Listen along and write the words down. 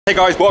Hey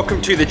guys,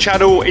 welcome to the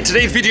channel. In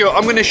today's video,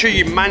 I'm going to show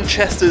you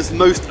Manchester's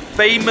most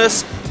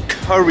famous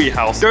curry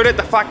house. Don't let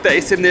the fact that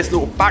it's in this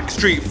little back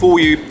street fool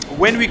you.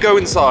 When we go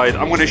inside,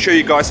 I'm going to show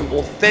you guys some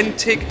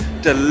authentic,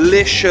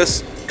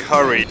 delicious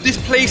curry. This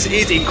place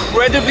is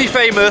incredibly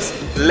famous.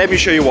 Let me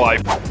show you why.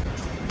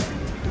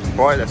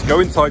 Right, let's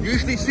go inside.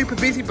 Usually super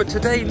busy, but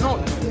today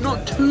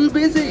not too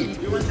busy.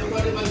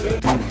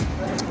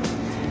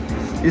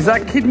 Is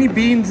that kidney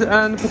beans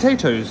and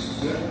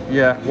potatoes?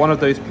 Yeah, one of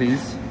those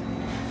please.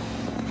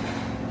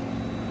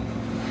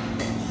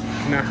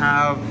 Can I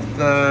have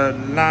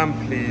the lamb,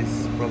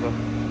 please, brother?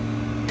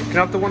 Can I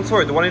have the one,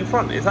 sorry, the one in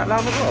front? Is that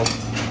lamb as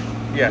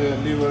well? Yeah. The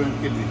liver and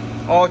kidney.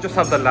 Oh, I'll just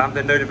have the lamb,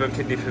 then no liver and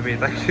kidney for me,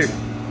 thank you.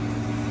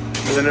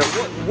 And then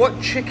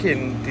what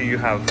chicken do you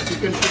have?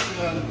 Chicken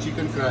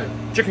chicken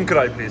karahi. Chicken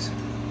karahi, please.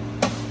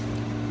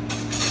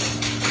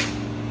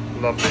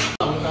 Lovely.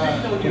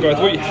 Guys,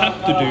 what you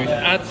have to do is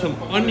add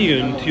some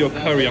onion to your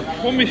curry. I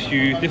promise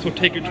you, this will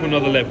take it to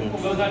another level.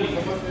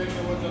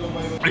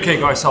 Okay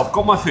guys, so I've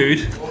got my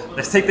food.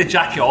 Let's take the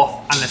jacket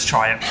off and let's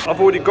try it. I've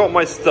already got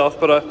my stuff,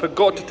 but I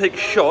forgot to take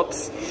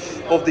shots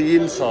of the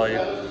inside.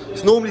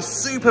 It's normally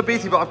super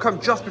busy, but I've come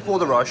just before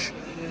the rush.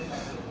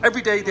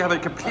 Every day they have a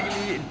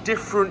completely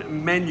different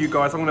menu,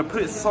 guys. I'm gonna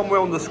put it somewhere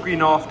on the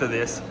screen after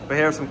this, but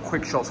here are some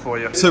quick shots for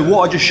you. So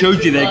what I just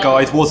showed you there,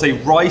 guys, was a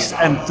rice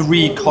and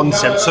three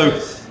concept. So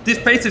this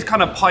place is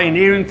kind of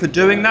pioneering for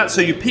doing that.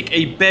 So you pick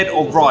a bed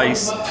of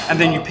rice and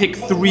then you pick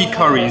 3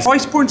 curries.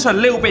 Price points are a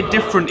little bit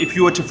different if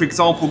you were to, for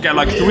example, get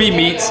like 3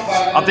 meats.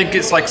 I think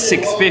it's like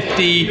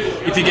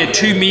 $6.50. If you get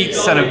 2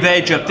 meats and a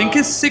veg, I think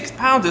it's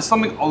 £6. It's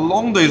something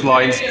along those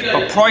lines.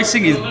 But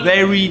pricing is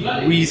very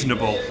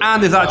reasonable.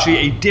 And there's actually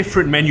a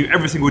different menu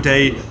every single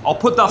day. I'll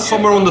put that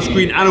somewhere on the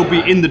screen and it'll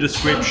be in the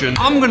description.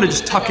 I'm gonna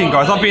just tuck in,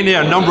 guys. I've been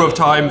here a number of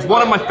times.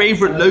 One of my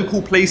favorite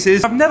local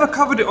places. I've never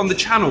covered it on the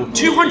channel.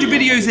 200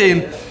 videos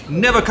in.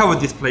 Never covered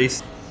this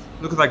place.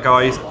 Look at that,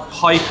 guys.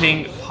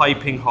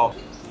 Piping hot.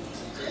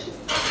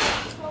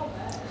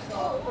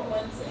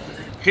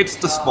 Hits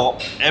the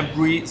spot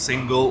every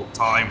single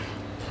time.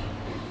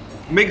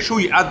 Make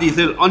sure you add these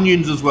little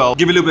onions as well.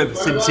 Give it a little bit of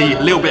acidity,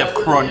 a little bit of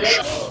crunch.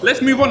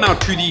 Let's move on now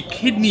to the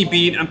kidney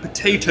bean and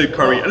potato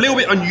curry. A little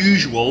bit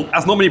unusual,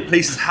 as not many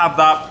places have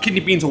that. Kidney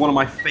beans are one of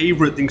my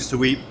favorite things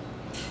to eat.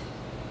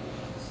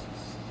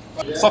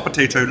 Soft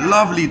potato,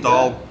 lovely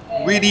dal.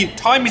 Really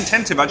time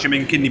intensive actually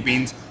making kidney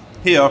beans.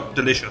 Here,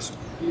 delicious.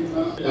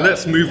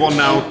 Let's move on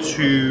now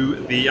to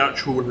the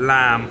actual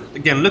lamb.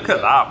 Again, look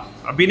at that.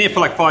 I've been here for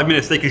like 5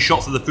 minutes taking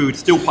shots of the food,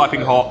 still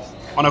piping hot.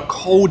 On a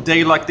cold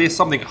day like this,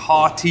 something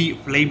hearty,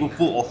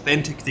 flavorful,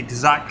 authentic is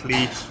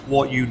exactly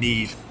what you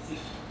need.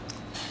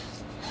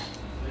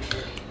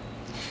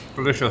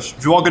 Delicious.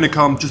 If you are going to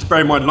come, just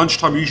bear in mind,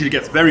 lunchtime usually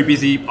gets very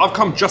busy. I've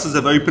come just as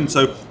they've opened,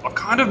 so I've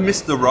kind of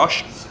missed the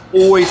rush.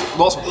 Always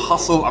lots of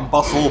hustle and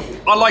bustle.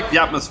 I like the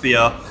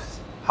atmosphere.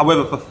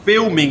 However, for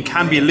filming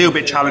can be a little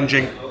bit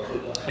challenging.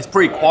 It's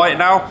pretty quiet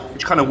now,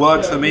 which kind of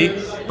works for me.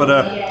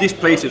 But this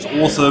place is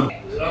awesome.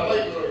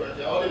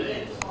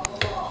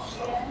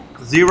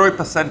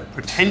 0%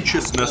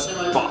 pretentiousness,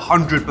 but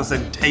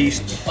 100%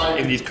 taste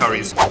in these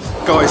curries.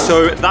 Guys,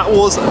 so that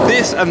was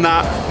this and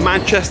that,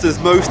 Manchester's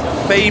most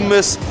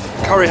famous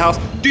curry house.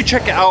 Do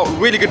check it out,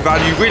 really good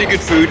value, really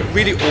good food,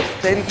 really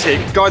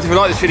authentic. Guys, if you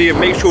like this video,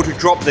 make sure to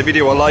drop the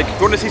video a like. If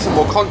you want to see some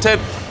more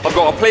content, I've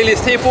got a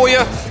playlist here for you,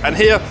 and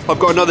here I've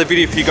got another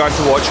video for you guys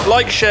to watch.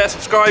 Like, share,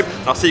 subscribe,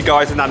 and I'll see you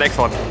guys in that next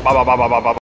one. Bye bye bye bye bye bye.